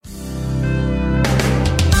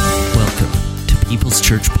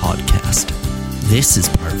Church podcast. This is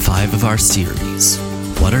part 5 of our series,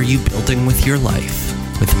 What Are You Building With Your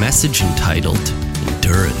Life? With a message entitled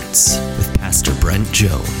Endurance with Pastor Brent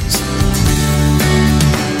Jones.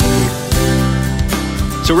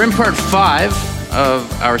 So we're in part 5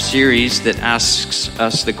 of our series that asks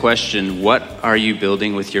us the question, what are you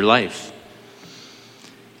building with your life?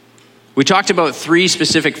 We talked about 3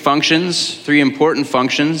 specific functions, 3 important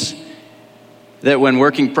functions that when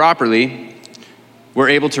working properly, we're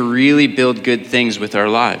able to really build good things with our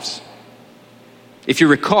lives. If you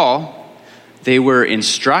recall, they were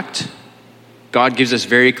instruct. God gives us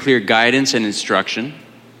very clear guidance and instruction.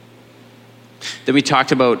 Then we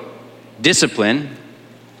talked about discipline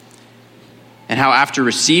and how after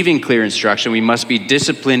receiving clear instruction, we must be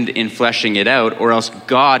disciplined in fleshing it out, or else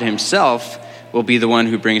God himself will be the one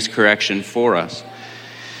who brings correction for us.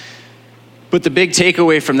 But the big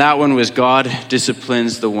takeaway from that one was God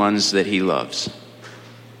disciplines the ones that he loves.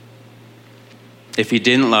 If he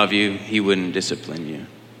didn't love you, he wouldn't discipline you.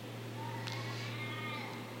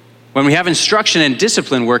 When we have instruction and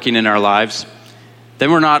discipline working in our lives,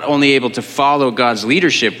 then we're not only able to follow God's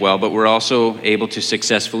leadership well, but we're also able to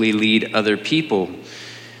successfully lead other people,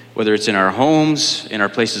 whether it's in our homes, in our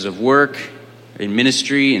places of work, in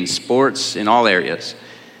ministry, in sports, in all areas.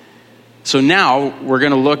 So now we're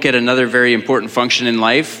going to look at another very important function in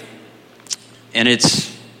life, and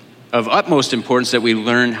it's of utmost importance that we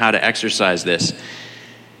learn how to exercise this.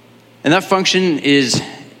 And that function is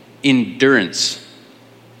endurance.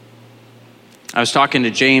 I was talking to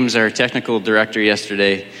James, our technical director,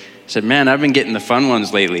 yesterday. I said, man, I've been getting the fun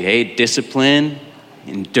ones lately. Hey, discipline,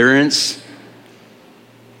 endurance.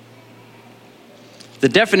 The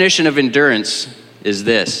definition of endurance is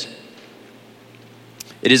this.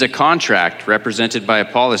 It is a contract represented by a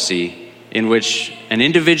policy in which an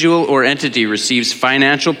individual or entity receives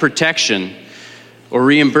financial protection or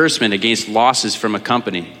reimbursement against losses from a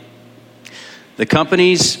company. The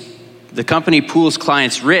company pools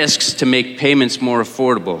clients' risks to make payments more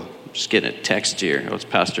affordable. I'm just getting a text here. Oh, it's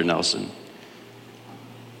Pastor Nelson.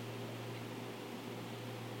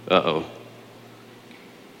 Uh-oh.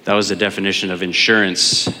 That was the definition of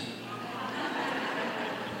insurance.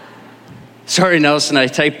 Sorry, Nelson,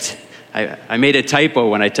 I made a typo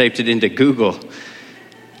when I typed it into Google.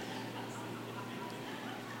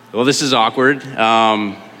 Well, this is awkward.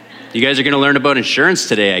 You guys are going to learn about insurance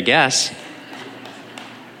today, I guess.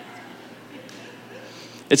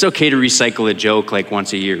 It's okay to recycle a joke like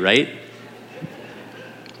once a year, right?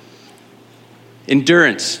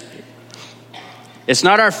 Endurance. It's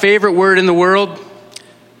not our favorite word in the world.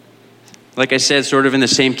 Like I said, sort of in the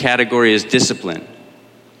same category as discipline.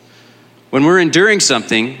 When we're enduring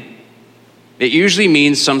something, it usually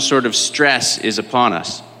means some sort of stress is upon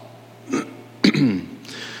us.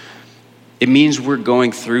 It means we're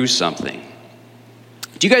going through something.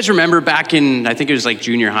 Do you guys remember back in, I think it was like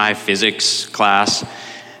junior high physics class,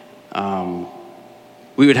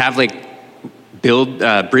 we would have like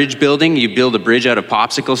bridge building. You build a bridge out of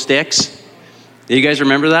popsicle sticks. Do you guys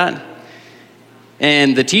remember that?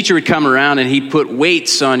 And the teacher would come around and he'd put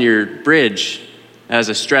weights on your bridge as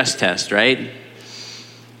a stress test, right?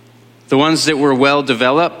 The ones that were well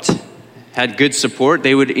developed, had good support,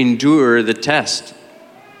 they would endure the test.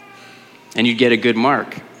 And you'd get a good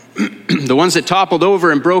mark. The ones that toppled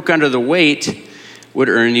over and broke under the weight would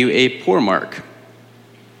earn you a poor mark.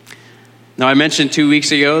 Now, I mentioned 2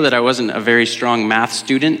 weeks ago that I wasn't a very strong math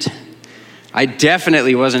student. I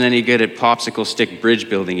definitely wasn't any good at popsicle stick bridge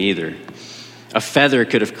building either. A feather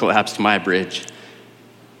could have collapsed my bridge.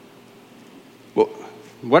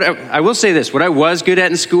 Well, I will say this, what I was good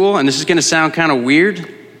at in school, and this is going to sound kind of weird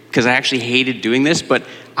because I actually hated doing this, but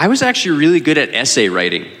I was actually really good at essay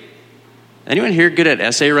writing. Anyone here good at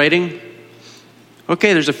essay writing?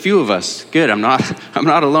 Okay, there's a few of us. Good, I'm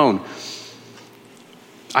not alone.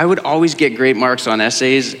 I would always get great marks on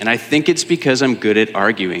essays, and I think it's because I'm good at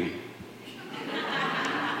arguing.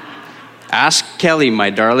 Ask Kelly,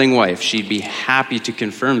 my darling wife. She'd be happy to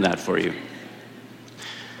confirm that for you.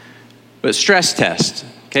 But stress test,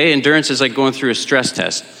 okay? Endurance is like going through a stress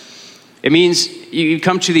test. It means you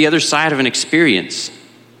come to the other side of an experience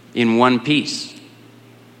in one piece.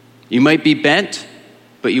 You might be bent,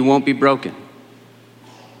 but you won't be broken.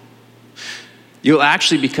 You'll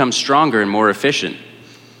actually become stronger and more efficient.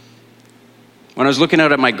 When I was looking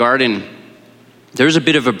out at my garden, there was a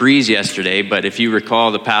bit of a breeze yesterday, but if you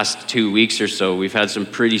recall the past 2 weeks or so, we've had some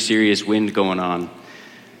pretty serious wind going on.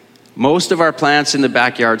 Most of our plants in the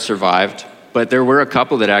backyard survived, but there were a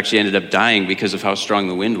couple that actually ended up dying because of how strong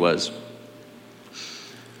the wind was.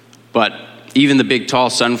 But even the big tall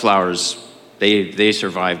sunflowers, they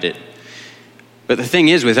survived it. But the thing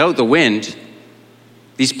is, without the wind,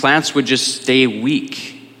 these plants would just stay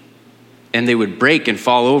weak, and they would break and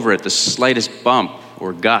fall over at the slightest bump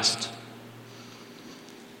or gust.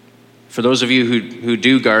 For those of you who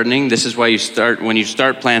do gardening, this is why when you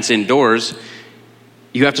start plants indoors,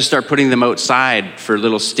 you have to start putting them outside for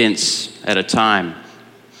little stints at a time.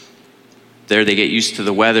 There they get used to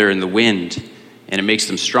the weather and the wind, and it makes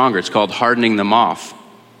them stronger. It's called hardening them off.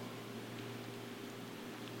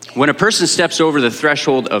 When a person steps over the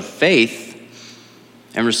threshold of faith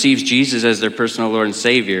and receives Jesus as their personal Lord and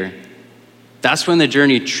Savior, that's when the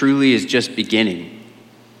journey truly is just beginning.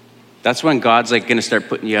 That's when God's like going to start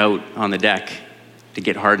putting you out on the deck to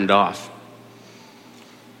get hardened off.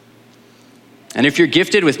 And if you're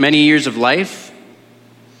gifted with many years of life,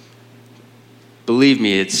 believe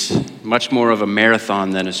me, it's much more of a marathon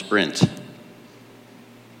than a sprint.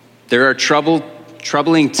 There are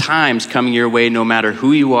troubling times coming your way no matter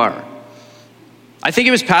who you are. I think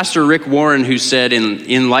it was Pastor Rick Warren who said,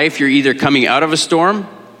 in life, you're either coming out of a storm,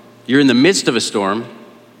 you're in the midst of a storm,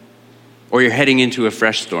 or you're heading into a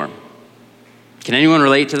fresh storm. Can anyone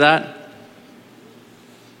relate to that?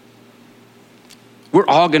 We're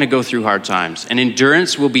all going to go through hard times, and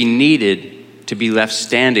endurance will be needed to be left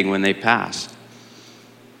standing when they pass.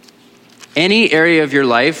 Any area of your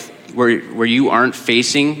life where you aren't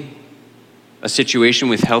facing a situation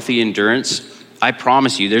with healthy endurance, I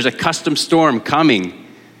promise you, there's a custom storm coming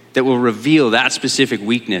that will reveal that specific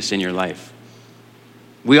weakness in your life.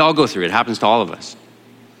 We all go through it. It happens to all of us.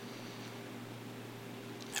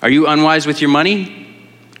 Are you unwise with your money?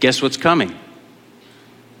 Guess what's coming?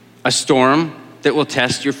 A storm that will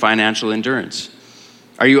test your financial endurance.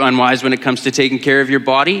 Are you unwise when it comes to taking care of your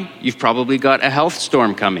body? You've probably got a health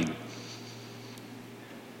storm coming.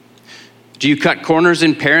 Do you cut corners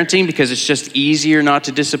in parenting because it's just easier not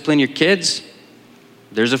to discipline your kids?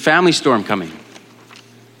 There's a family storm coming.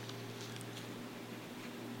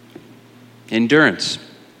 Endurance.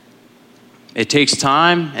 It takes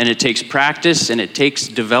time, and it takes practice, and it takes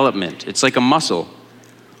development. It's like a muscle.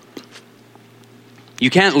 You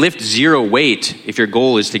can't lift zero weight if your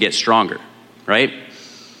goal is to get stronger, right?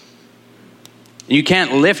 You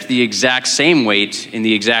can't lift the exact same weight in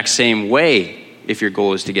the exact same way if your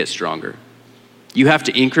goal is to get stronger. You have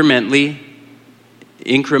to incrementally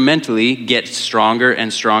get stronger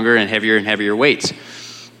and stronger and heavier weights.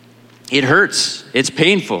 It hurts, it's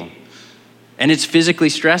painful, and it's physically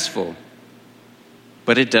stressful.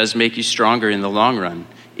 But it does make you stronger in the long run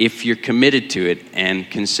if you're committed to it and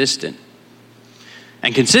consistent.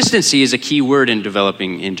 And consistency is a key word in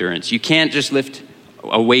developing endurance. You can't just lift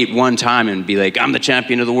a weight one time and be like, I'm the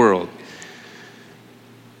champion of the world.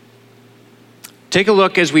 Take a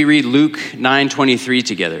look as we read Luke 9:23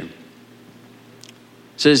 together. It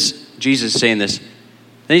says, Jesus saying this,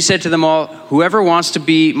 then he said to them all, whoever wants to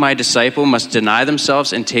be my disciple must deny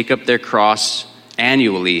themselves and take up their cross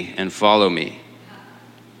annually and follow me.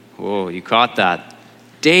 Whoa, you caught that.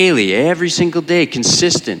 Daily, every single day,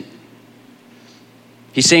 consistent.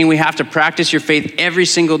 He's saying we have to practice your faith every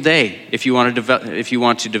single day if you want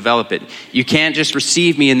to develop it. You can't just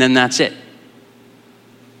receive me and then that's it.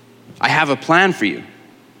 I have a plan for you,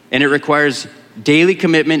 and it requires daily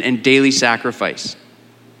commitment and daily sacrifice.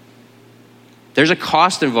 There's a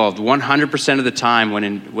cost involved 100% of the time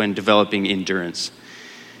when developing endurance.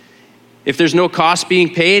 If there's no cost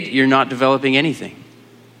being paid, you're not developing anything.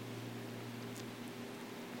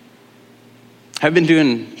 I've been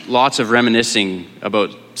doing lots of reminiscing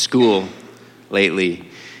about school lately.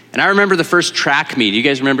 And I remember the first track meet. You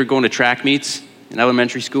guys remember going to track meets in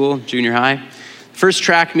elementary school, junior high? First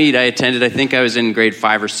track meet I attended, I think I was in grade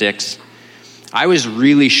 5 or 6. I was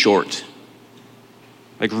really short.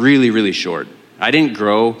 Like really, really short. I didn't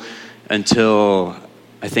grow until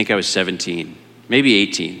I think I was 17, maybe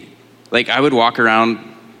 18. Like I would walk around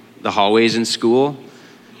the hallways in school,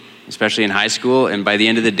 especially in high school, and by the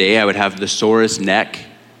end of the day, I would have the sorest neck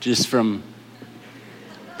just from,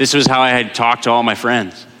 this was how I had talked to all my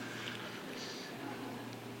friends.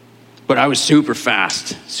 But I was super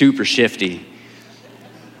fast, super shifty.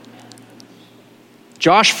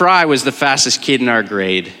 Josh Fry was the fastest kid in our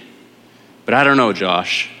grade, but I don't know,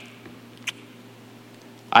 Josh.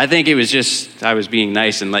 I think it was just, I was being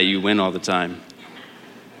nice and let you win all the time.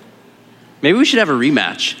 Maybe we should have a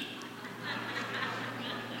rematch.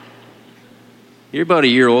 You're about a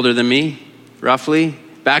year older than me, roughly.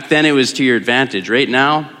 Back then it was to your advantage. Right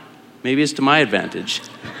now, maybe it's to my advantage.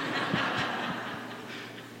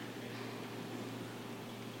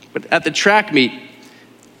 But at the track meet,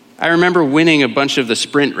 I remember winning a bunch of the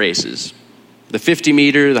sprint races. The 50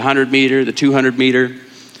 meter, the 100 meter, the 200 meter.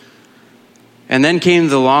 And then came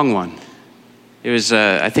the long one. It was,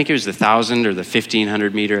 I think it was the 1,000 or the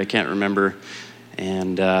 1,500 meter, I can't remember.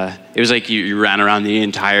 And it was like you ran around the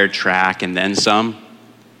entire track and then some.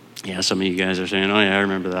 Yeah, some of you guys are saying, oh yeah, I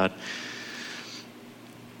remember that.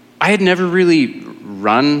 I had never really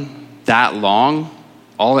run that long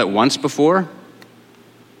all at once before.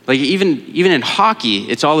 Like even in hockey,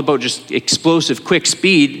 it's all about just explosive, quick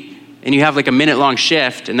speed, and you have like a minute-long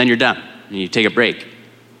shift, and then you're done, and you take a break.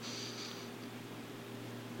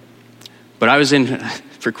 But I was in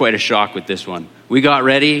for quite a shock with this one. We got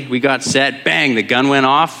ready, we got set, bang, the gun went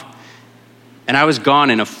off, and I was gone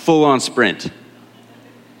in a full-on sprint.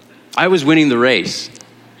 I was winning the race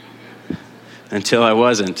until I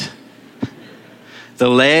wasn't. The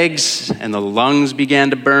legs and the lungs began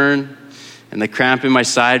to burn, and the cramp in my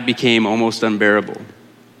side became almost unbearable.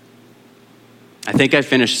 I think I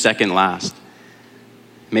finished second last,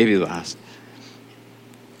 maybe last.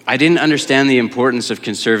 I didn't understand the importance of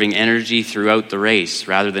conserving energy throughout the race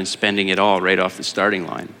rather than spending it all right off the starting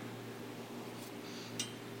line.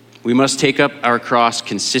 We must take up our cross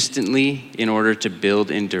consistently in order to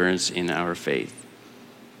build endurance in our faith.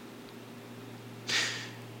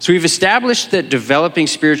 So we've established that developing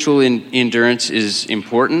spiritual endurance is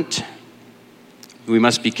important. We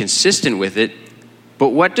must be consistent with it. But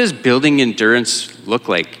what does building endurance look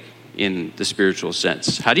like in the spiritual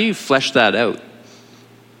sense? How do you flesh that out?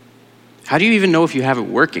 How do you even know if you have it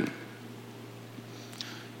working?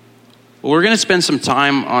 Well, we're going to spend some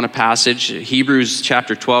time on a passage, Hebrews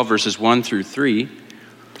chapter 12, verses 1 through 3.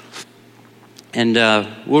 And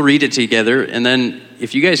we'll read it together. And then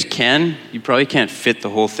if you guys can, you probably can't fit the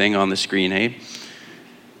whole thing on the screen, hey?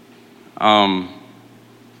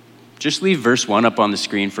 Just leave verse 1 up on the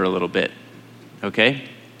screen for a little bit, okay?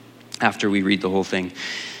 After we read the whole thing.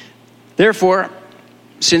 Therefore,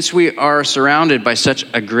 since we are surrounded by such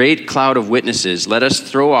a great cloud of witnesses, let us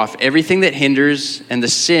throw off everything that hinders and the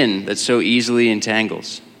sin that so easily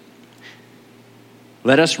entangles.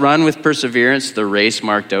 Let us run with perseverance the race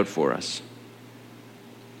marked out for us.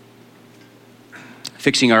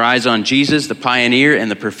 Fixing our eyes on Jesus, the pioneer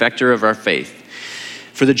and the perfecter of our faith.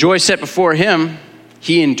 For the joy set before him,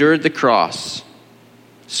 he endured the cross,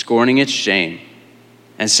 scorning its shame,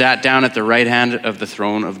 and sat down at the right hand of the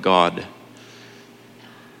throne of God.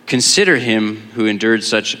 Consider him who endured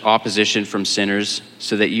such opposition from sinners,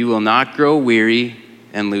 so that you will not grow weary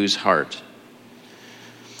and lose heart.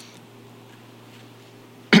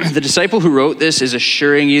 The disciple who wrote this is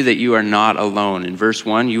assuring you that you are not alone. In verse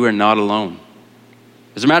 1, you are not alone.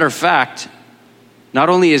 As a matter of fact, not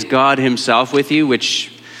only is God himself with you,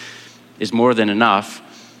 which is more than enough,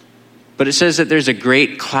 but it says that there's a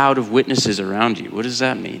great cloud of witnesses around you. What does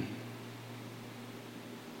that mean?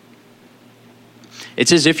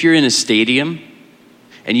 It's as if you're in a stadium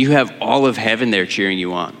and you have all of heaven there cheering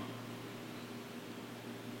you on.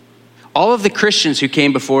 All of the Christians who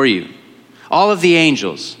came before you, all of the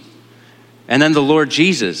angels, and then the Lord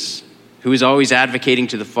Jesus, who is always advocating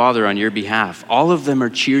to the Father on your behalf, all of them are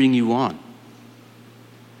cheering you on.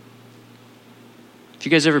 Have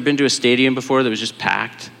you guys ever been to a stadium before that was just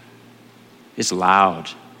packed? It's loud.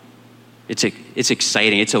 It's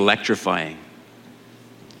exciting. It's electrifying.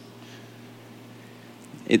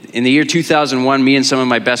 In the year 2001, me and some of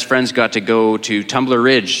my best friends got to go to Tumbler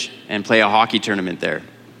Ridge and play a hockey tournament there.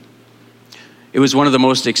 It was one of the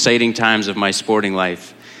most exciting times of my sporting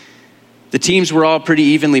life. The teams were all pretty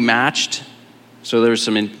evenly matched, so there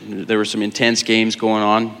were some intense games going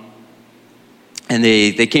on. And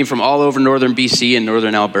they came from all over northern BC and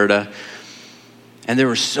northern Alberta. And there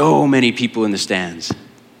were so many people in the stands.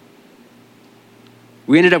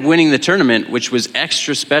 We ended up winning the tournament, which was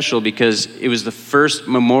extra special because it was the first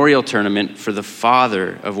memorial tournament for the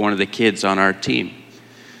father of one of the kids on our team.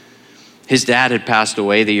 His dad had passed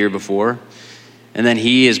away the year before, and then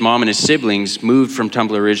he, his mom, and his siblings moved from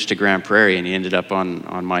Tumbler Ridge to Grand Prairie, and he ended up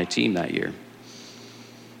on my team that year.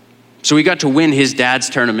 So we got to win his dad's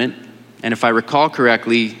tournament, and if I recall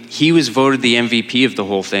correctly, he was voted the MVP of the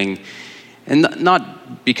whole thing, and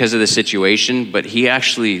not because of the situation, but he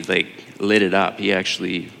actually lit it up. He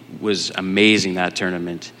actually was amazing that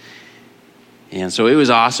tournament. And so it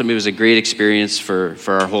was awesome. It was a great experience for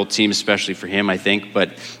our whole team, especially for him, I think.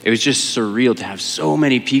 But it was just surreal to have so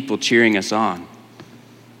many people cheering us on.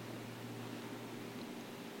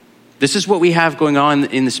 This is what we have going on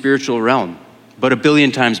in the spiritual realm, but 1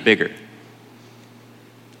 billion times bigger.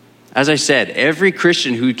 As I said, every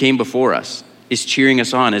Christian who came before us is cheering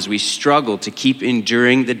us on as we struggle to keep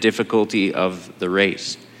enduring the difficulty of the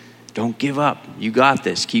race. Don't give up. You got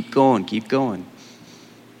this. Keep going. Keep going.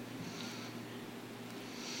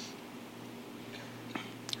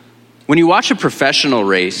 When you watch a professional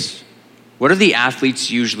race, What are the athletes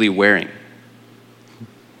usually wearing?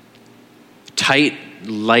 Tight,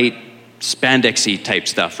 light, spandexy type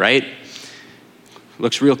stuff, right?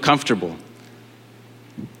 Looks real comfortable.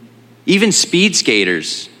 Even speed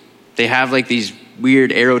skaters, they have like these weird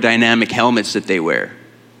aerodynamic helmets that they wear.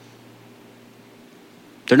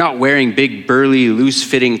 They're not wearing big, burly,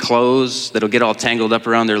 loose-fitting clothes that'll get all tangled up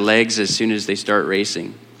around their legs as soon as they start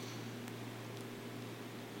racing.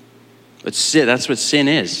 But that's what sin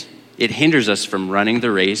is. It hinders us from running the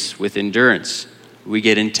race with endurance. We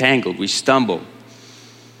get entangled. We stumble.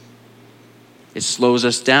 It slows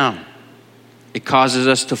us down. It causes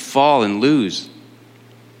us to fall and lose.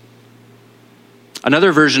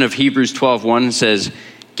 Another version of Hebrews 12:1 says,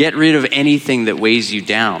 "Get rid of anything that weighs you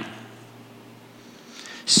down."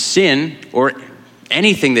 Sin, or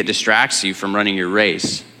anything that distracts you from running your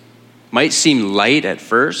race, might seem light at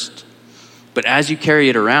first, but as you carry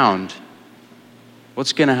it around,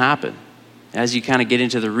 what's going to happen? As you kind of get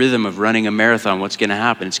into the rhythm of running a marathon, what's going to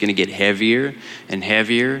happen? It's going to get heavier and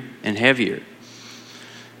heavier and heavier.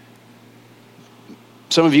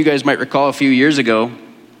 Some of you guys might recall a few years ago,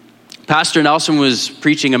 Pastor Nelson was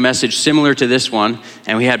preaching a message similar to this one,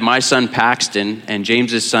 and we had my son Paxton and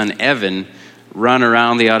James's son Evan run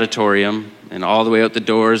around the auditorium and all the way out the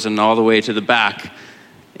doors and all the way to the back,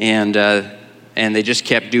 and they just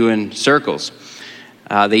kept doing circles.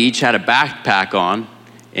 They each had a backpack on,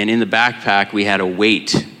 and in the backpack we had a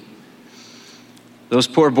weight. Those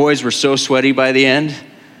poor boys were so sweaty by the end.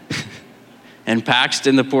 And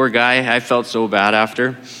Paxton, the poor guy, I felt so bad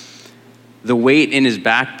after. The weight in his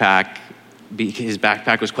backpack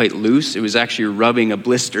was quite loose. It was actually rubbing a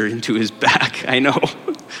blister into his back. I know.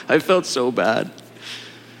 I felt so bad.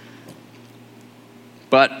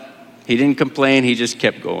 But he didn't complain. He just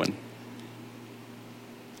kept going.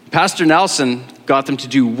 Pastor Nelson got them to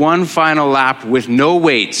do one final lap with no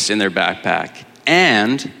weights in their backpack.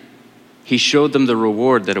 And he showed them the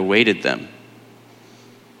reward that awaited them.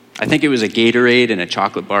 I think it was a Gatorade and a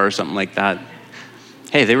chocolate bar or something like that.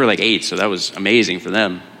 Hey, they were like 8, so that was amazing for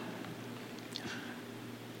them.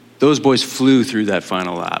 Those boys flew through that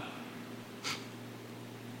final lap.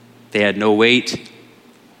 They had no weight.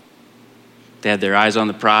 They had their eyes on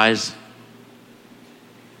the prize.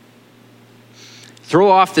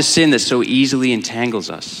 Throw off the sin that so easily entangles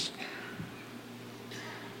us.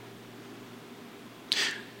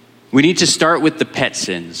 We need to start with the pet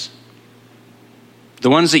sins. The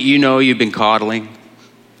ones that you know you've been coddling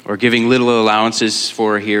or giving little allowances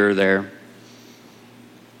for here or there.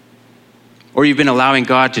 Or you've been allowing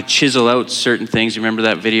God to chisel out certain things. You remember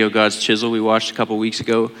that video, God's Chisel, we watched a couple weeks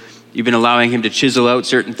ago? You've been allowing him to chisel out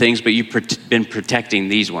certain things, but you've been protecting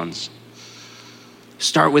these ones.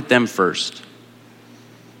 Start with them first.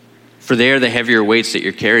 For they are the heavier weights that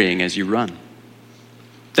you're carrying as you run.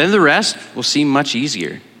 Then the rest will seem much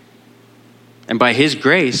easier. And by his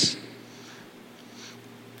grace,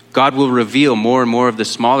 God will reveal more and more of the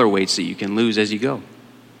smaller weights that you can lose as you go.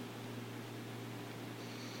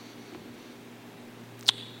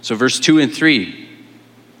 So verse 2 and 3,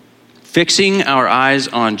 fixing our eyes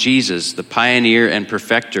on Jesus, the pioneer and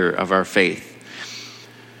perfecter of our faith.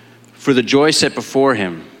 For the joy set before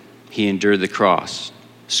him, he endured the cross,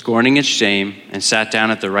 scorning its shame, and sat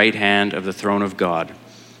down at the right hand of the throne of God.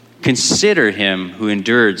 Consider him who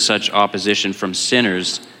endured such opposition from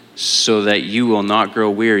sinners, so that you will not grow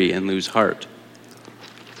weary and lose heart.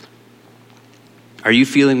 Are you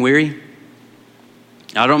feeling weary?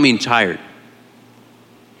 I don't mean tired.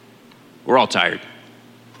 We're all tired.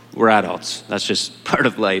 We're adults. That's just part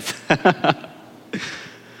of life.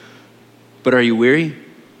 But are you weary?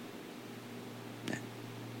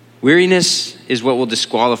 Weariness is what will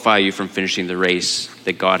disqualify you from finishing the race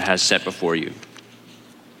that God has set before you.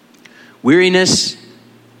 Weariness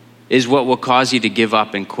is what will cause you to give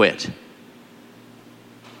up and quit.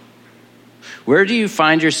 Where do you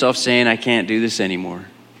find yourself saying, I can't do this anymore?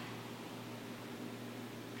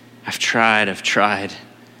 I've tried,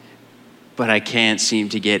 but I can't seem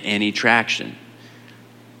to get any traction.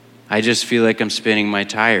 I just feel like I'm spinning my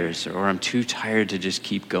tires, or I'm too tired to just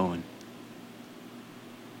keep going.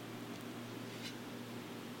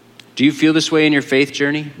 Do you feel this way in your faith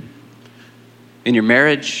journey? In your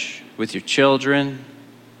marriage, with your children,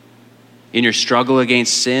 in your struggle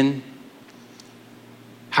against sin?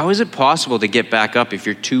 How is it possible to get back up if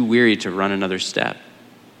you're too weary to run another step?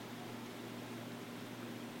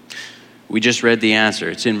 We just read the answer.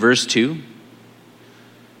 It's in verse 2.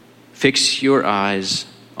 Fix your eyes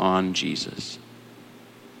on Jesus.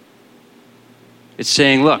 It's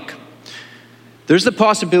saying, look, there's the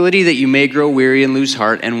possibility that you may grow weary and lose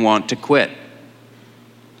heart and want to quit.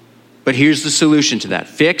 But here's the solution to that.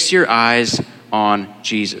 Fix your eyes on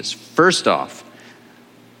Jesus. First off,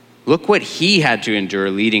 look what he had to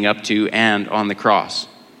endure leading up to and on the cross.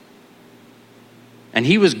 And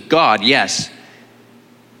he was God, yes.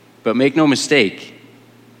 But make no mistake,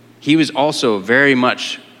 he was also very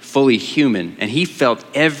much fully human, and he felt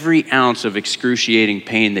every ounce of excruciating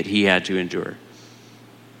pain that he had to endure.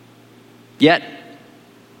 Yet,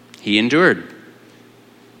 he endured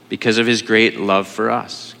because of his great love for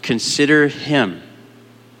us. Consider him.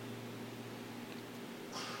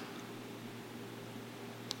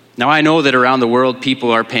 Now, I know that around the world,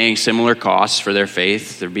 people are paying similar costs for their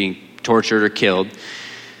faith. They're being tortured or killed.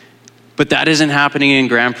 But that isn't happening in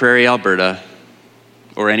Grand Prairie, Alberta,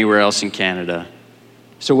 or anywhere else in Canada.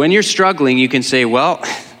 So when you're struggling, you can say, well,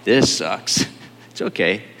 this sucks. It's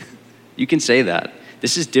okay. You can say that.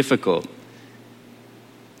 This is difficult.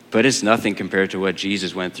 But it's nothing compared to what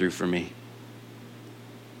Jesus went through for me.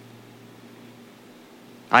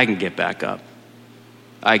 I can get back up.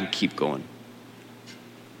 I can keep going.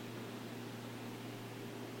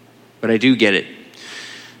 But I do get it.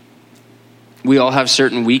 We all have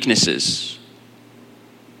certain weaknesses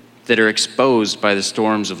that are exposed by the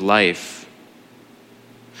storms of life.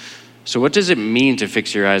 So what does it mean to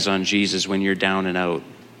fix your eyes on Jesus when you're down and out?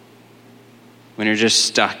 When you're just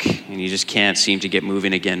stuck and you just can't seem to get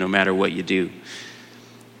moving again no matter what you do?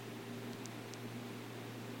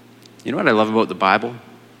 You know what I love about the Bible?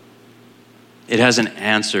 It has an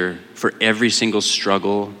answer for every single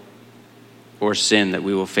struggle or sin that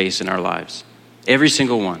we will face in our lives. Every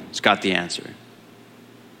single one. It's got the answer.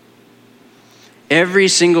 Every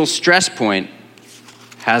single stress point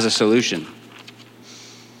has a solution.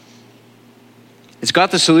 It's got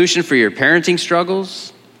the solution for your parenting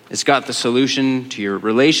struggles. It's got the solution to your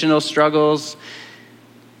relational struggles.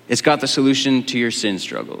 It's got the solution to your sin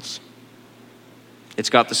struggles. It's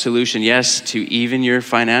got the solution, yes, to even your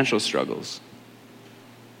financial struggles.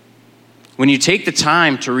 When you take the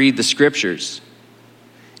time to read the scriptures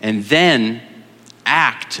and then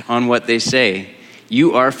act on what they say,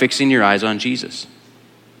 you are fixing your eyes on Jesus.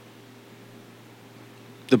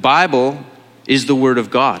 The Bible is the Word of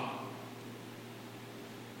God.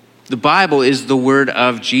 The Bible is the Word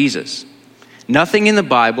of Jesus. Nothing in the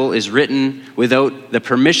Bible is written without the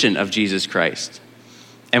permission of Jesus Christ.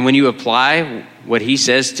 And when you apply what he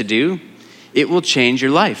says to do, it will change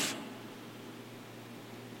your life.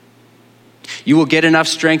 You will get enough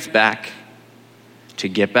strength back to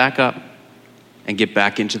get back up and get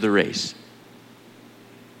back into the race.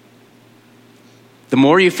 The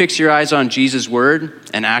more you fix your eyes on Jesus' word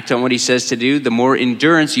and act on what he says to do, the more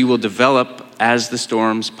endurance you will develop as the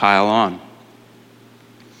storms pile on.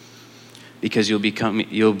 Because you'll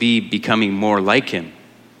be becoming more like him.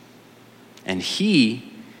 And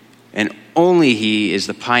he, and only he, is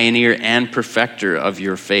the pioneer and perfecter of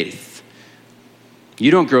your faith. You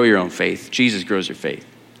don't grow your own faith. Jesus grows your faith.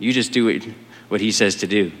 You just do what he says to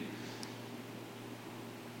do.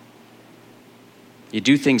 You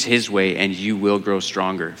do things his way and you will grow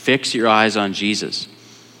stronger. Fix your eyes on Jesus.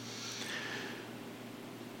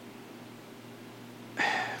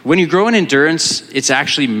 When you grow in endurance, it's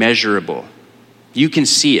actually measurable. You can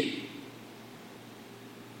see it.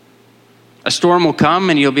 A storm will come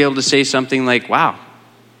and you'll be able to say something like, wow,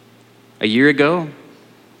 a year ago,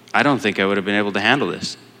 I don't think I would have been able to handle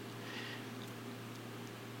this.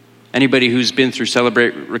 Anybody who's been through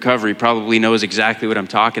Celebrate Recovery probably knows exactly what I'm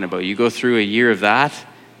talking about. You go through a year of that,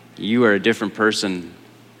 you are a different person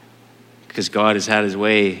because God has had his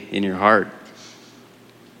way in your heart.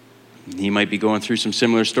 He might be going through some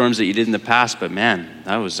similar storms that you did in the past, but man,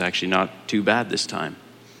 that was actually not too bad this time.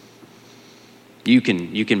 You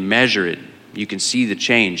can measure it. You can see the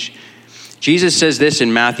change. Jesus says this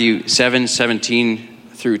in Matthew 7:17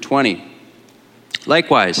 through 20.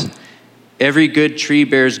 Likewise, every good tree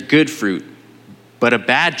bears good fruit, but a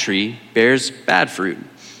bad tree bears bad fruit.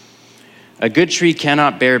 A good tree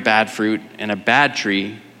cannot bear bad fruit, and a bad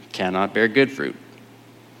tree cannot bear good fruit.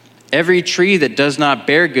 Every tree that does not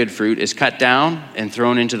bear good fruit is cut down and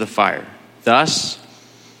thrown into the fire. Thus,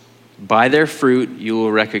 by their fruit, you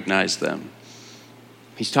will recognize them.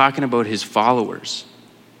 He's talking about his followers.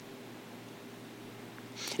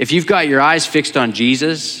 If you've got your eyes fixed on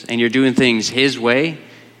Jesus and you're doing things his way,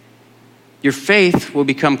 your faith will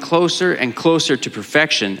become closer and closer to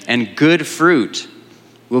perfection, and good fruit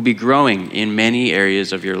will be growing in many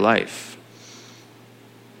areas of your life.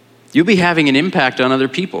 You'll be having an impact on other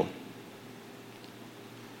people.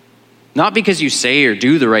 Not because you say or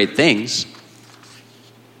do the right things,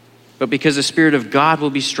 but because the Spirit of God will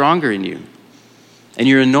be stronger in you, and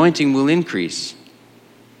your anointing will increase.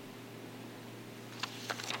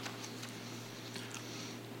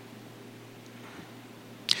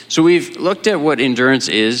 So we've looked at what endurance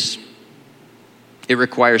is. It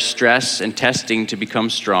requires stress and testing to become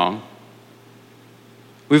strong.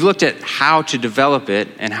 We've looked at how to develop it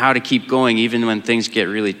and how to keep going even when things get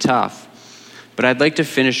really tough. But I'd like to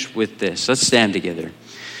finish with this. Let's stand together.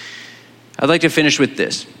 I'd like to finish with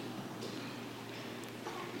this.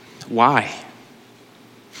 Why?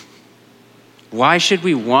 Why should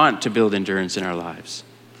we want to build endurance in our lives?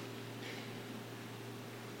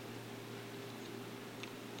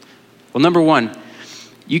 Well, number one,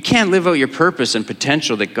 you can't live out your purpose and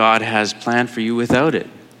potential that God has planned for you without it.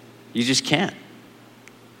 You just can't.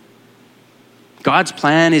 God's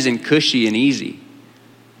plan isn't cushy and easy.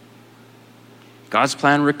 God's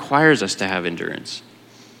plan requires us to have endurance.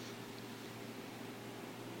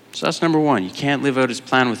 So that's number one. You can't live out his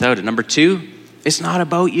plan without it. Number two, it's not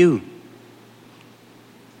about you.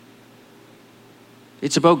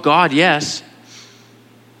 It's about God, yes,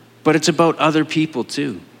 but it's about other people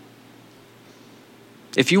too.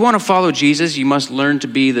 If you want to follow Jesus, you must learn to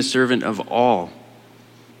be the servant of all.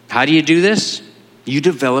 How do you do this? You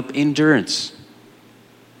develop endurance.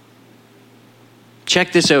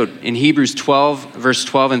 Check this out in Hebrews 12, verse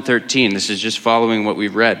 12 and 13. This is just following what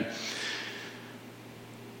we've read.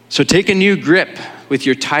 So take a new grip with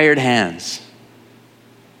your tired hands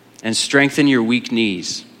and strengthen your weak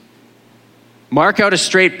knees. Mark out a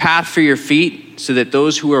straight path for your feet so that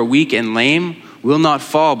those who are weak and lame will not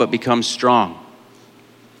fall but become strong.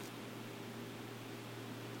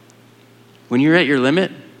 When you're at your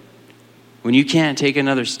limit, when you can't take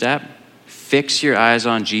another step, fix your eyes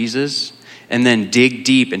on Jesus and then dig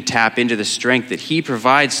deep and tap into the strength that he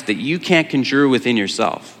provides that you can't conjure within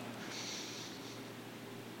yourself.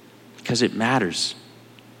 Because it matters.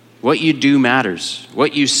 What you do matters.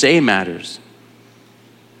 What you say matters.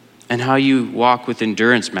 And how you walk with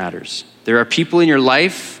endurance matters. There are people in your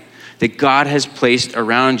life that God has placed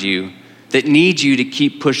around you that need you to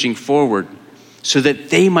keep pushing forward so that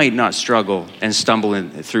they might not struggle and stumble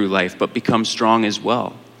through life, but become strong as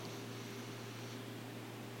well.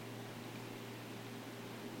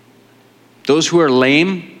 Those who are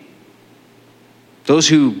lame, those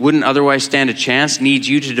who wouldn't otherwise stand a chance, need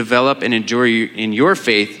you to develop and endure in your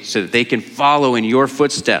faith so that they can follow in your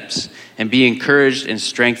footsteps and be encouraged and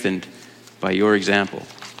strengthened by your example.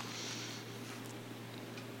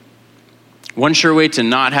 One sure way to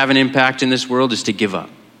not have an impact in this world is to give up.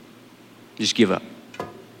 Just give up.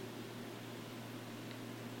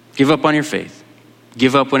 Give up on your faith.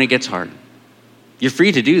 Give up when it gets hard. You're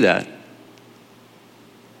free to do that.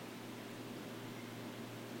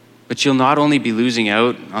 But you'll not only be losing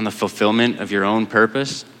out on the fulfillment of your own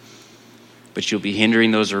purpose, but you'll be hindering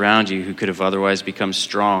those around you who could have otherwise become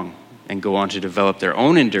strong and go on to develop their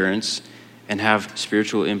own endurance and have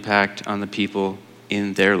spiritual impact on the people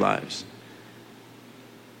in their lives.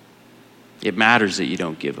 It matters that you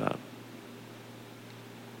don't give up.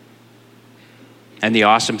 And the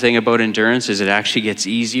awesome thing about endurance is it actually gets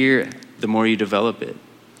easier the more you develop it.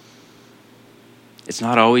 It's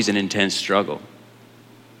not always an intense struggle.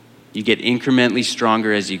 You get incrementally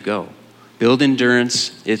stronger as you go. Build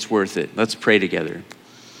endurance, it's worth it. Let's pray together.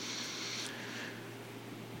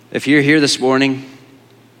 If you're here this morning,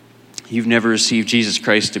 you've never received Jesus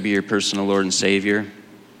Christ to be your personal Lord and Savior,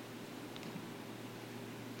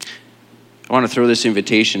 I want to throw this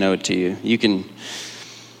invitation out to you. You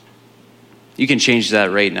can change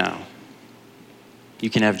that right now. You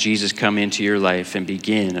can have Jesus come into your life and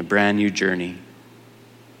begin a brand new journey,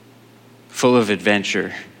 full of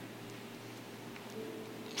adventure,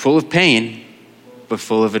 full of pain, but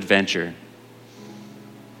full of adventure.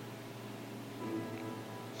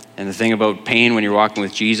 And the thing about pain when you're walking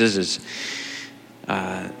with Jesus is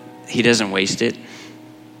he doesn't waste it.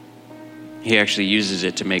 He actually uses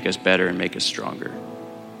it to make us better and make us stronger.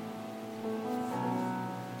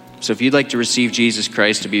 So if you'd like to receive Jesus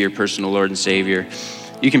Christ to be your personal Lord and Savior,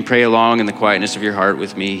 you can pray along in the quietness of your heart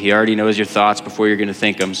with me. He already knows your thoughts before you're going to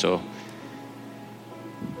think them, so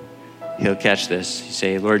he'll catch this. You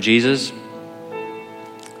say, Lord Jesus,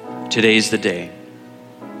 today's the day.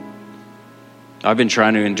 I've been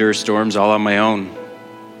trying to endure storms all on my own.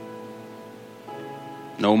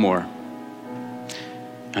 No more.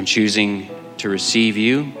 I'm choosing to receive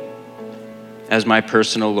you as my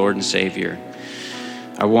personal Lord and Savior.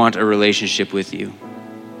 I want a relationship with you.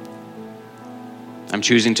 I'm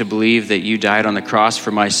choosing to believe that you died on the cross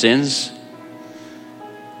for my sins,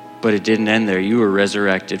 but it didn't end there. You were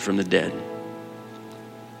resurrected from the dead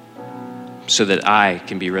so that I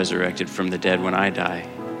can be resurrected from the dead when I die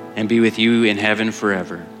and be with you in heaven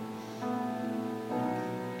forever.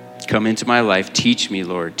 Come into my life. Teach me,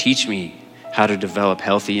 Lord. Teach me how to develop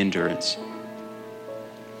healthy endurance.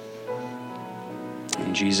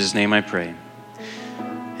 In Jesus' name I pray.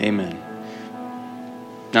 Amen.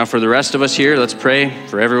 Now for the rest of us here, let's pray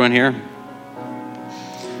for everyone here.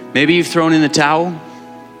 Maybe you've thrown in the towel.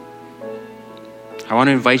 I want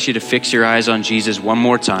to invite you to fix your eyes on Jesus one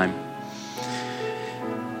more time.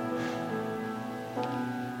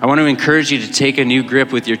 I want to encourage you to take a new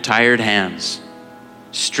grip with your tired hands.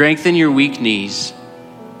 Strengthen your weak knees.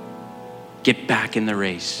 Get back in the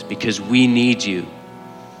race because we need you.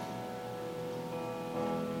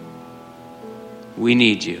 We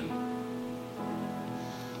need you.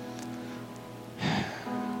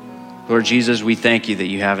 Lord Jesus, we thank you that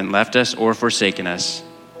you haven't left us or forsaken us,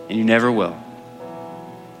 and you never will.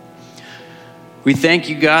 We thank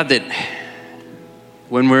you, God, that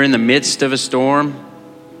when we're in the midst of a storm,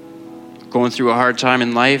 going through a hard time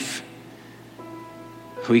in life,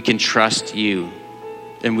 we can trust you.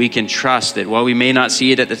 And we can trust that while we may not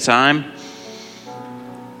see it at the time,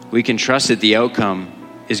 we can trust that the outcome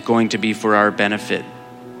is going to be for our benefit.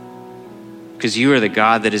 Because you are the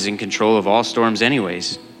God that is in control of all storms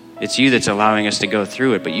anyways. It's you that's allowing us to go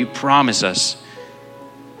through it, but you promise us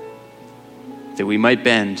that we might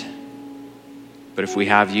bend, but if we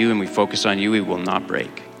have you and we focus on you, we will not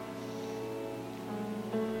break.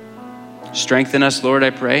 Strengthen us, Lord,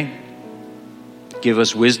 I pray. Give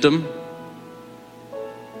us wisdom.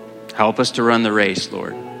 Help us to run the race,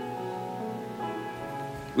 Lord.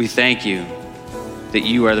 We thank you that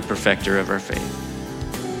you are the perfecter of our faith.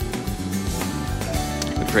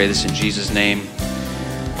 We pray this in Jesus' name.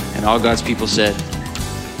 And all God's people said,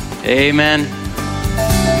 amen.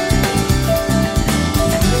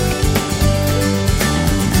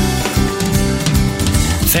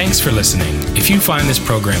 Thanks for listening. If you find this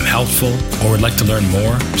program helpful or would like to learn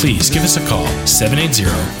more, please give us a call,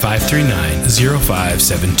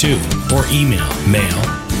 780-539-0572, or email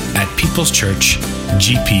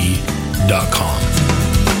mail@peopleschurchgp.com.